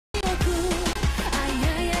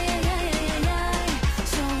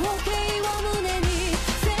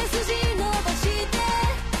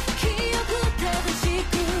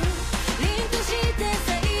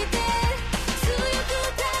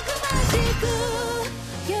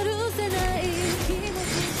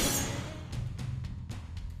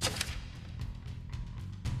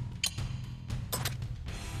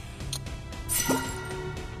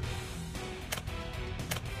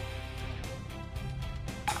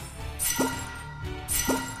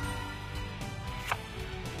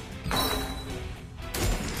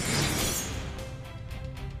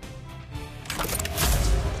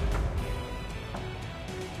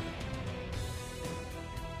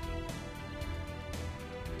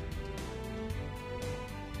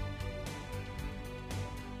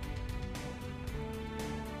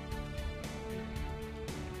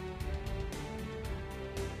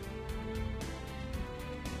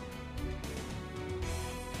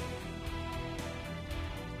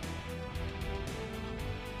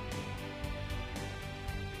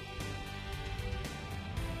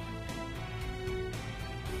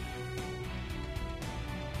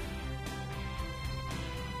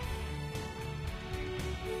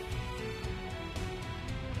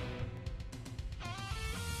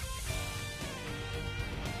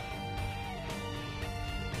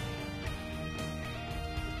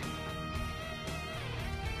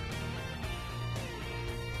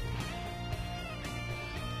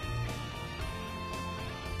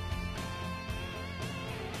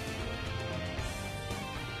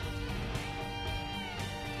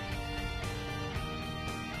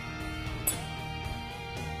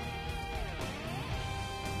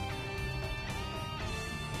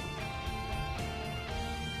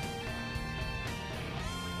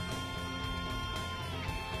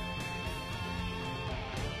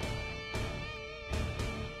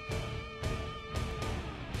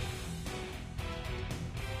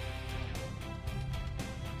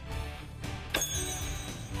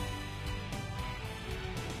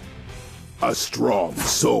A strong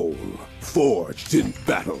soul, forged in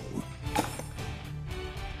battle.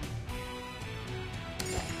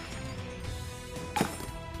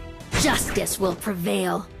 Justice will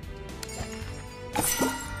prevail.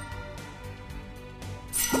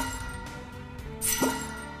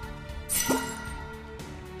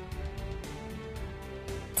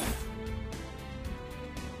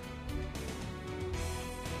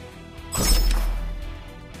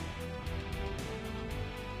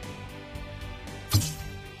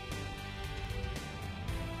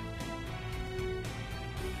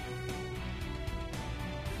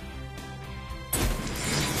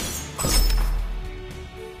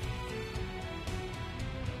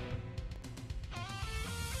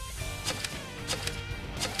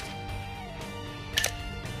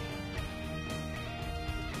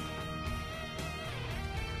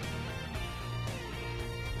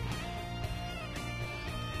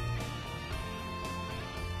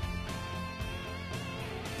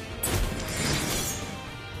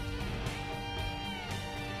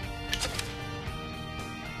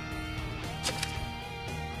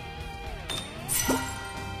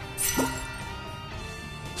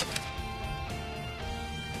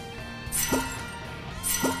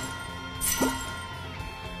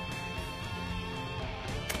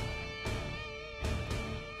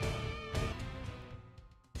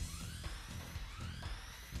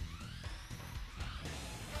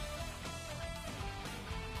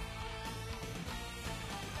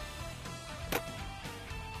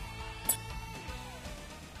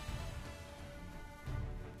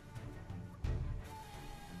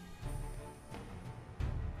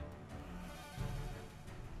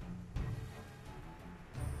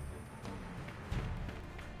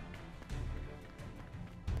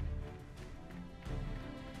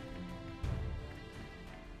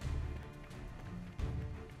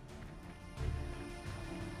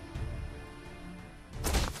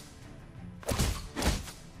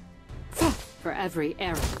 For every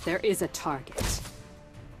arrow, there is a target.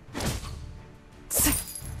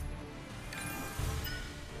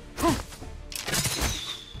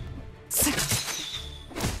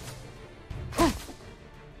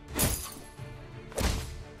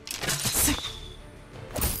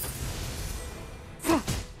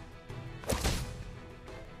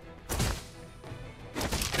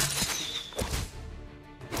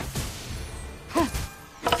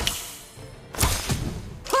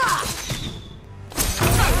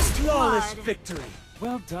 Flawless victory!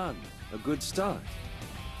 Well done. A good start.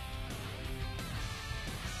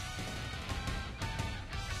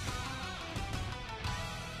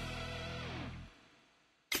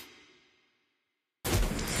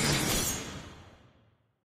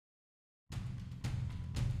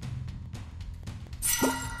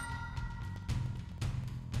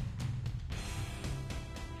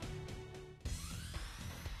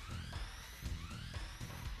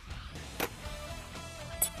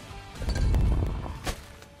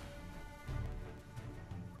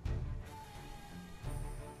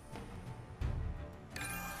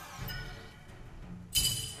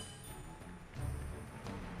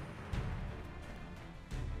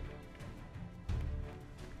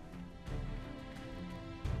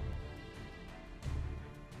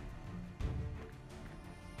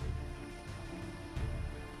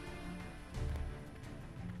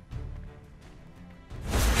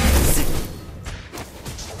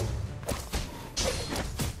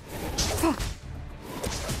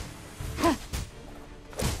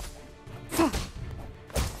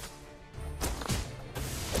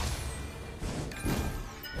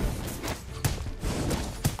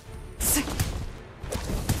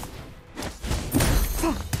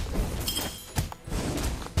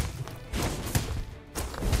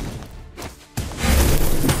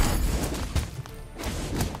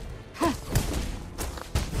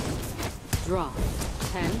 Draw.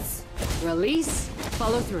 Tense. Release.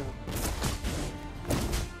 Follow through.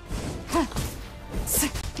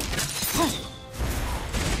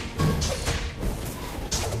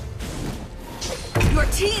 Your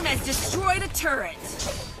team has destroyed a turret!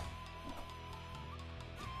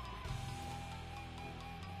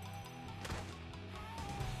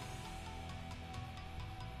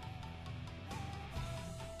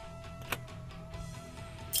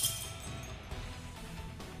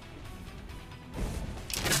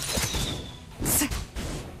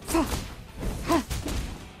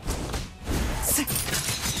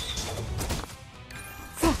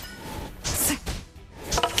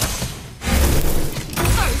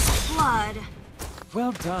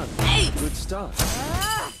 Well done. Eight. Good start.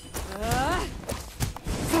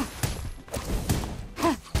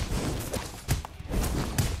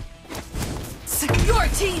 Your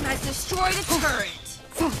team has destroyed a turret.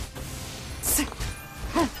 The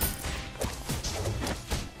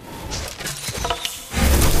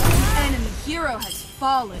enemy hero has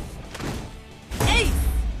fallen. Ace!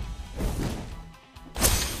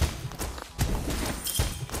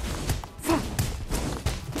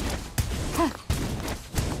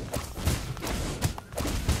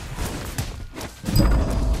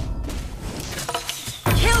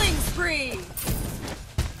 Killing spree!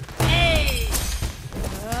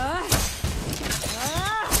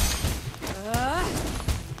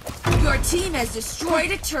 Your team has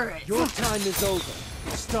destroyed a turret. Your time is over.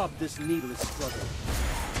 Stop this needless struggle.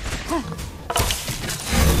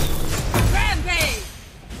 Rampage!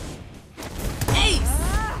 Ace!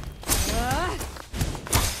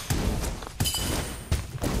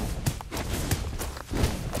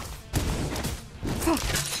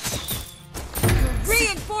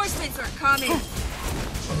 Reinforcements are coming.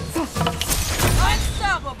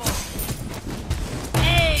 Unstoppable!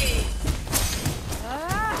 Ace!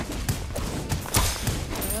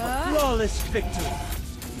 Flawless victory.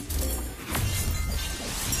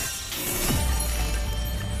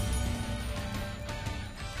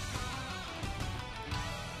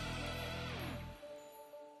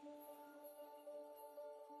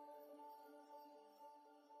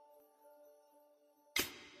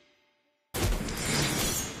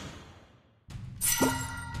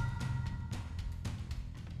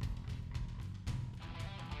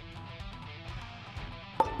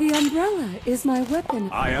 The umbrella is my weapon.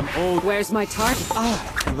 I am old. Where's my target?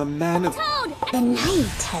 I am a man of... The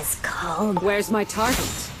night has come. Where's my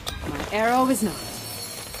target? My arrow is not.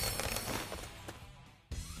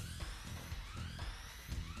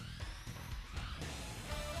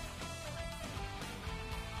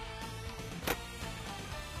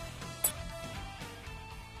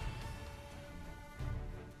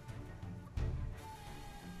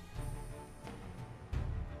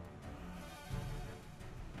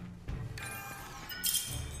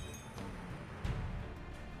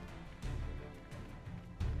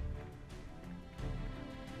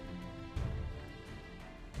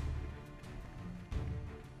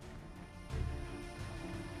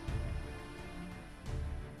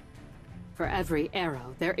 For every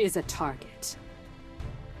arrow, there is a target.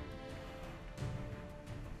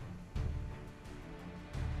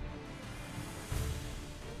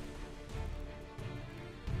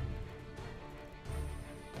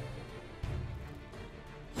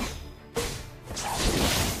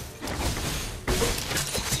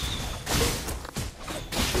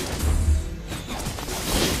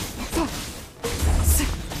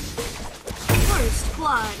 First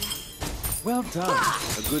blood. Well done.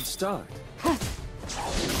 A good start.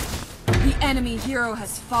 The enemy hero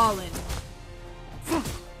has fallen.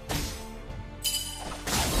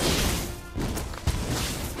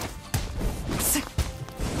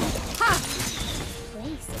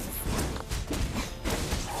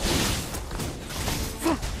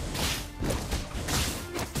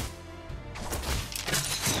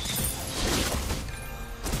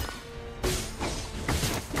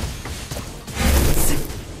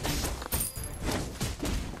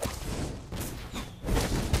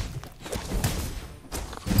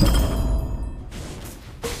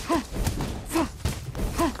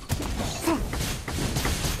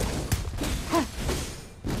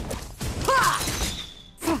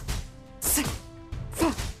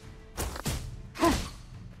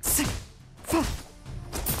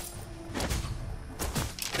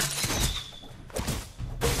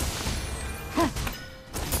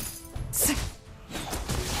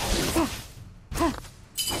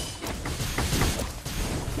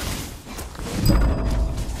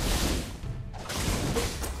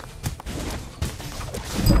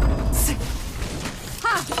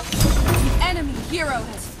 Hero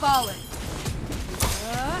has fallen.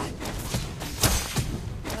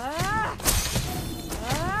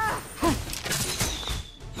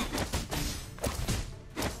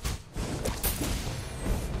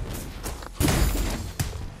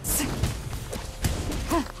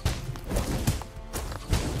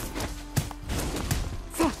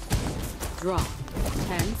 Draw.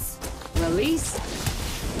 Tense. Release.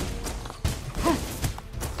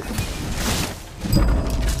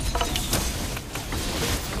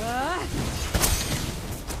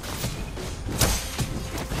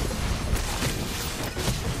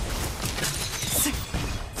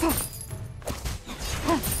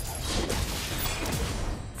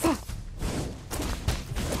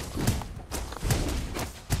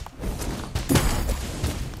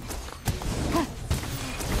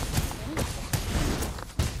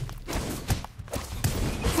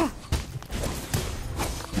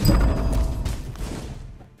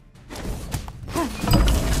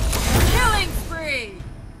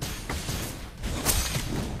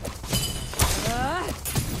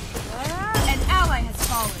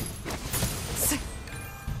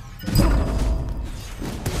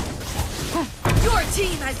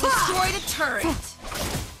 destroyed a turret!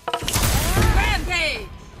 Rampage!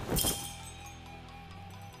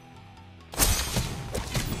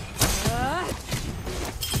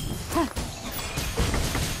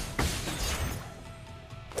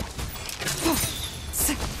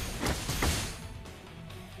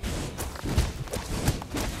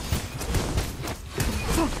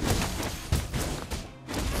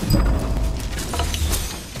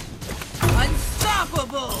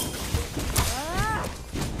 Unstoppable!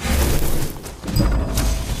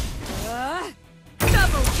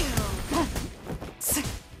 Double kill!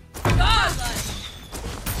 Godlike!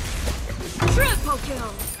 Triple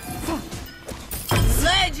kill!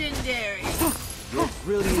 Legendary! Your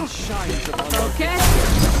brilliance shines upon our Okay.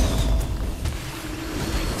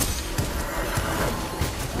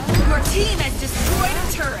 Your team has destroyed a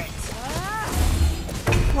turret!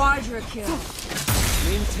 Quadra kill!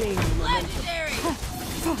 maintain the momentum. Legendary!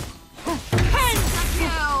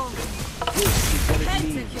 Pentakill! This is what it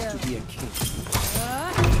means Pentakill. to be a king.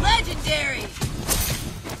 Legendary!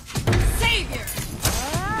 Savior!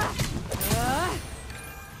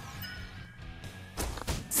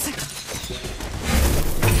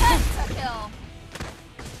 Pentakill!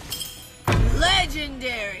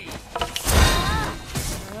 Legendary!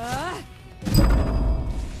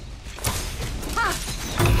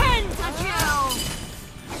 Pentakill!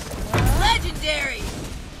 Legendary!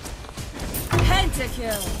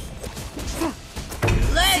 Pentakill!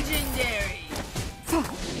 Legendary!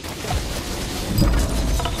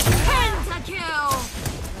 Pentakill!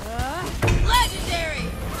 Legendary!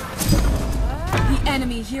 The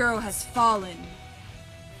enemy hero has fallen.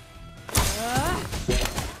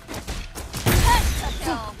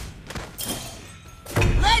 Pentakill!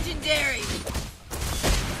 Legendary!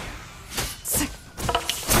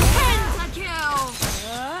 Pentakill!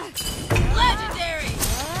 Legendary!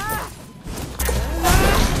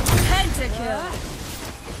 Pentakill!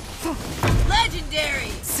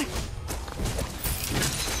 Legendary!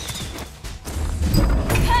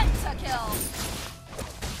 Pentakill!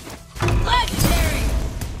 Legendary!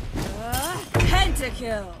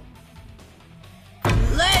 Pentakill!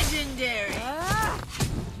 Legendary!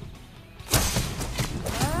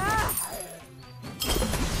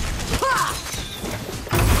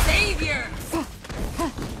 Savior!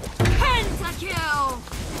 Pentakill!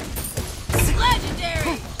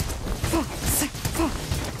 Legendary!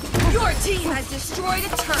 Your team has destroyed a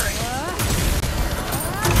turret!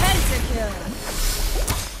 Pentakill!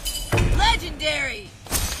 Legendary!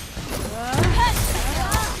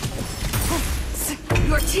 Pentakill!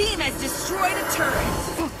 Your team has destroyed a turret!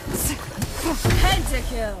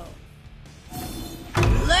 Pentakill!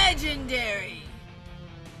 Legendary!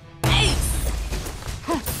 Ace!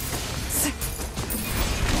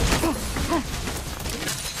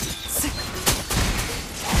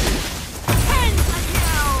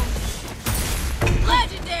 Pentakill!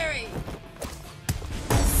 Legendary!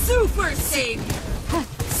 Super Savior!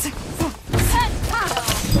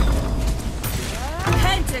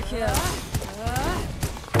 Pentakill!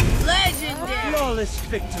 Legendary! Flawless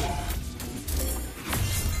victory.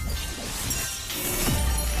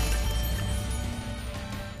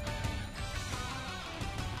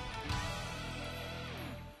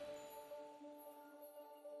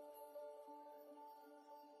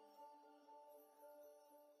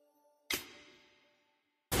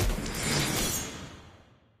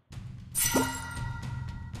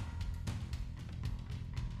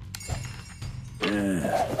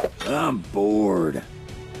 I'm bored.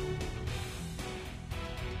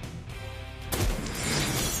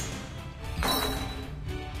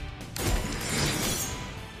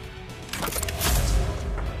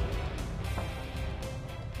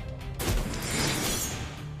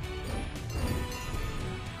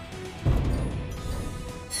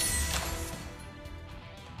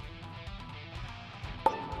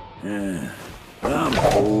 I'm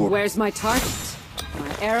bored. Where's my target?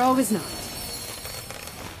 My arrow is not.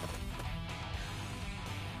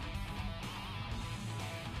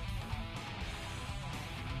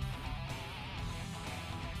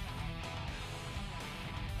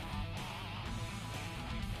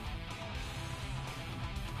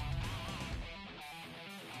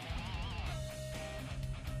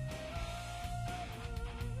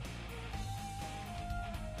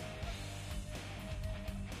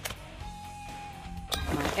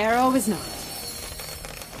 My arrow is not.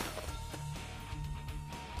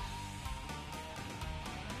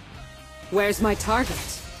 Where's my target?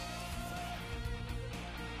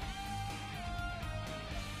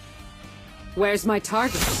 Where's my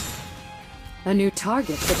target? A new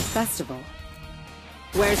target for the festival.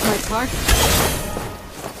 Where's my target?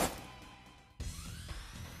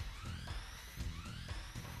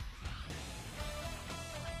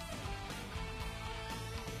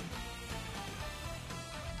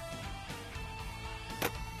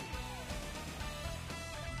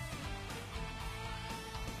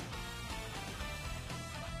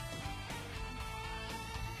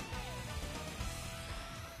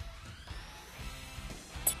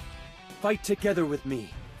 Fight together with me,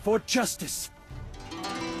 for justice!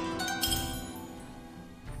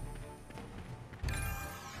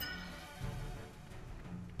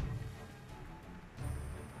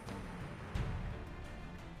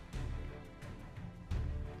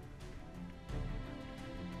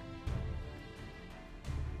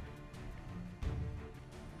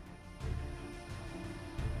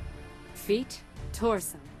 Feet,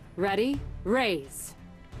 torso. Ready? Raise.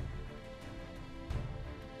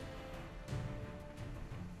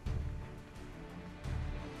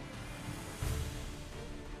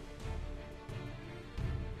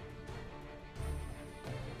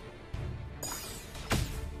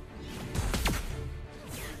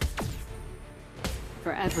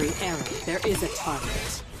 For every error, there is a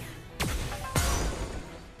target.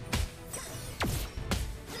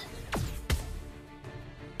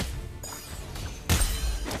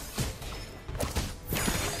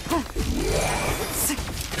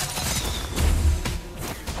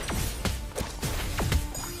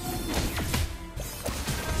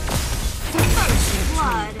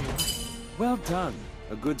 Blood. Well done.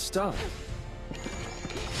 A good start.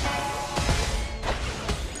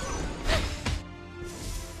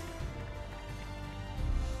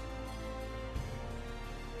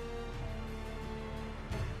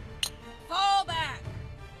 Fall back.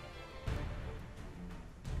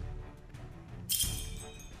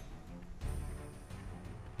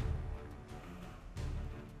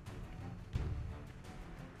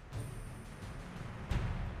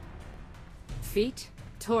 Feet,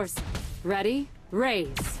 torso. Ready?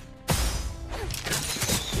 Raise.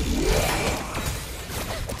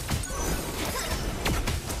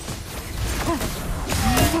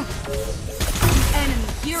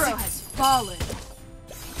 Enemy hero has fallen.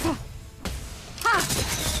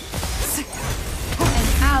 An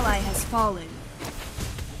ally has fallen.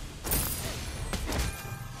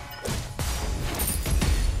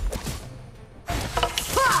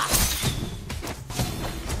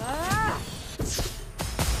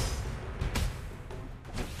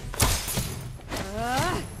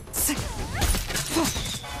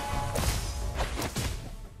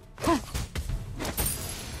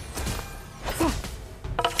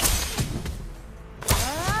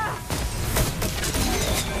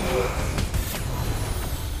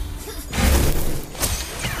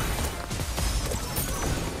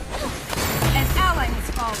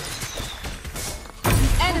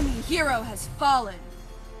 Hero has fallen.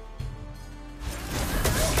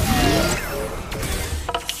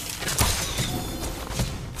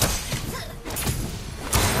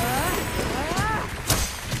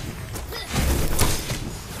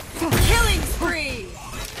 Killing spree.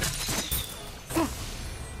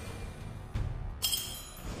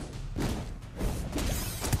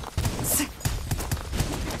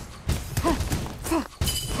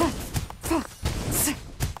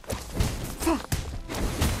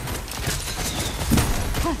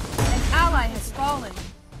 Fallen.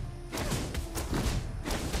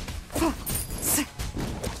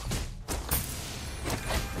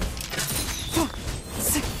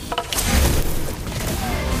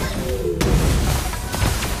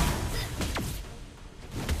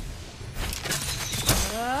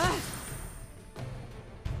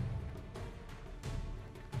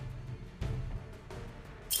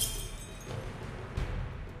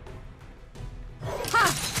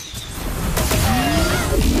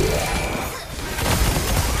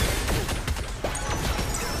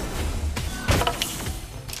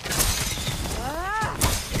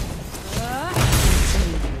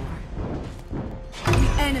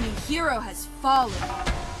 Hero has fallen.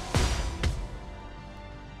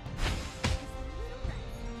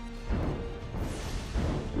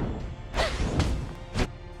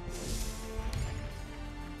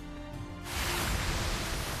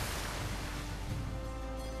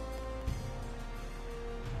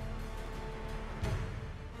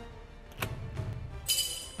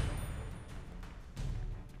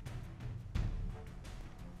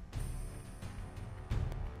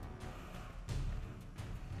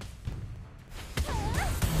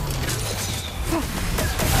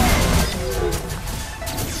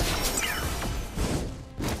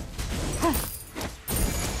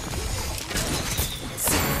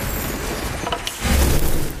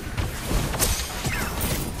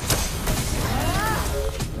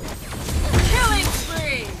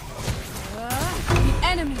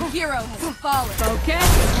 Hero has fallen.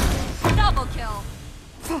 Focus. Double kill.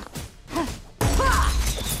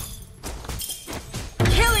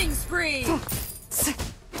 Killing spree.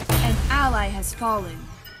 An ally has fallen.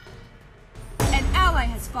 An ally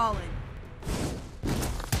has fallen.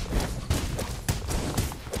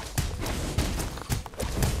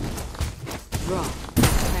 Draw.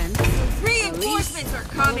 10. Reinforcements are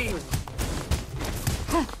coming!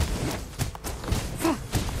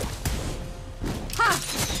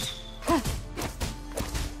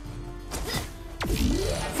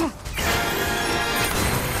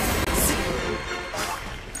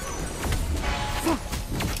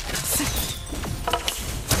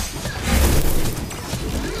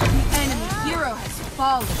 The enemy hero has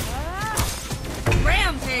fallen.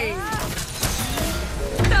 Rampage!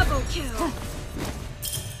 Double kill!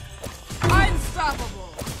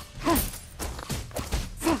 Unstoppable!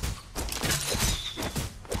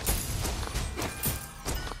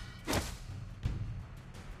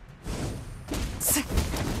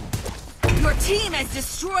 Your team has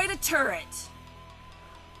destroyed a turret!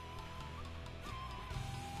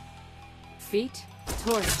 Feet,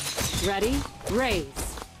 torso. Ready, raise.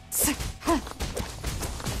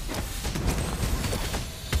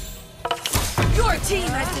 Your team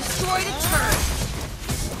has destroyed a turret!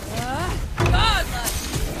 Godlike!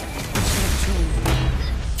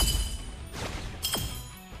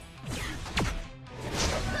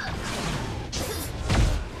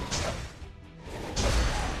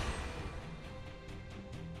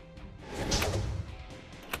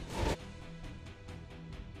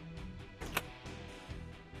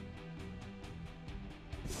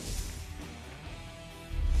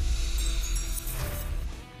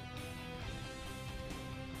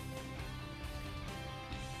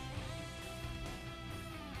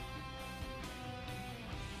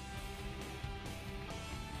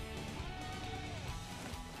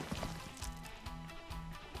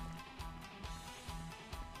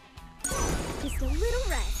 Just a little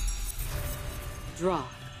rest. Draw.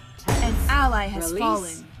 An ally has Release.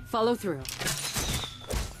 fallen. Follow through.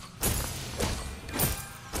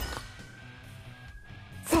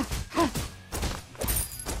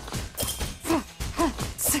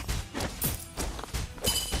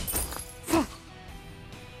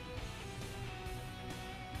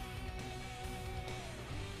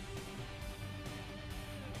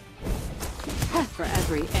 For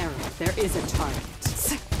every arrow, there is a target.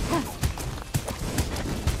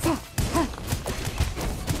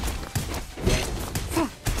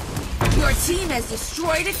 Your team has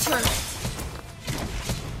destroyed a turret.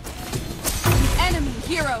 The enemy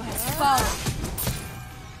hero has fallen.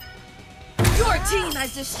 Your team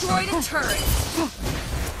has destroyed a turret.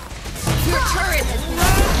 Your turret has been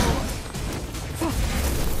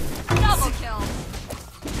double kill.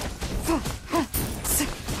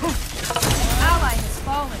 Ally has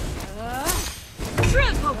fallen.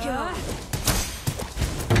 Triple kill.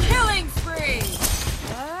 Killing spree.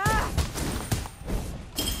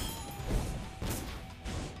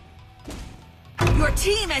 Your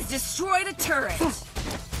team has destroyed a turret!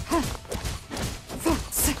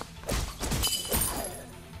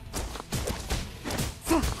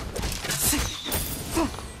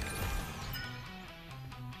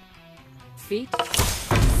 Feet,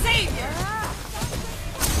 Savior!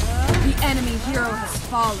 The enemy hero has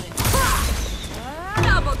fallen.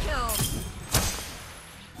 Double kill!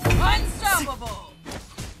 Unstoppable!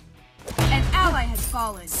 An ally has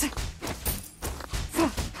fallen.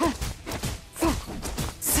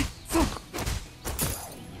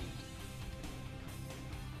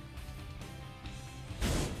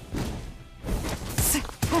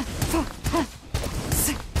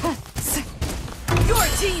 Your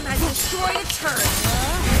team has destroyed a turret!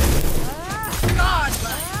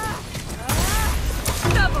 Godlike!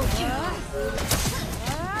 Double kill!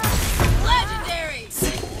 Legendary!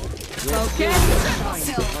 focus.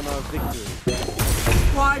 Triple On our victory. kill!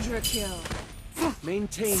 Quadra kill!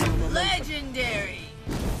 Maintain your momentum. Legendary!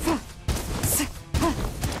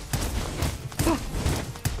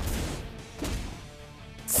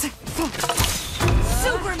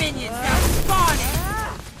 Super minions now spawning!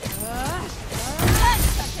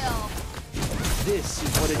 Pentakill! This is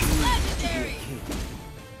what it means Legendary!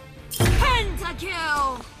 to be a king. Pentakill!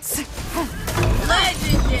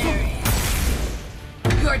 Legendary!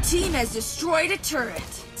 Your team has destroyed a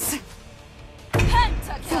turret!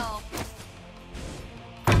 Pentakill!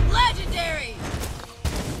 Legendary!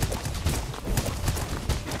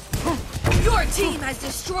 Your team has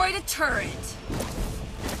destroyed a turret!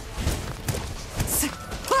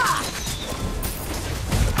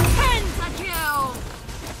 Pentakill!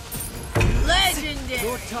 Legendary!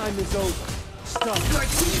 Your time is over. Stop. Your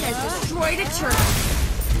team has destroyed a turret!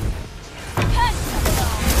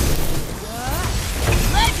 Pentakill!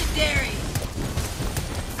 Legendary!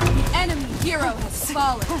 The enemy hero has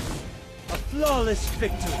fallen! A flawless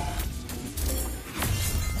victory.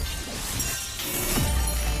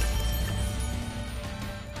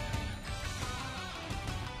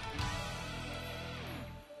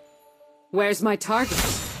 Where's my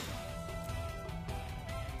target?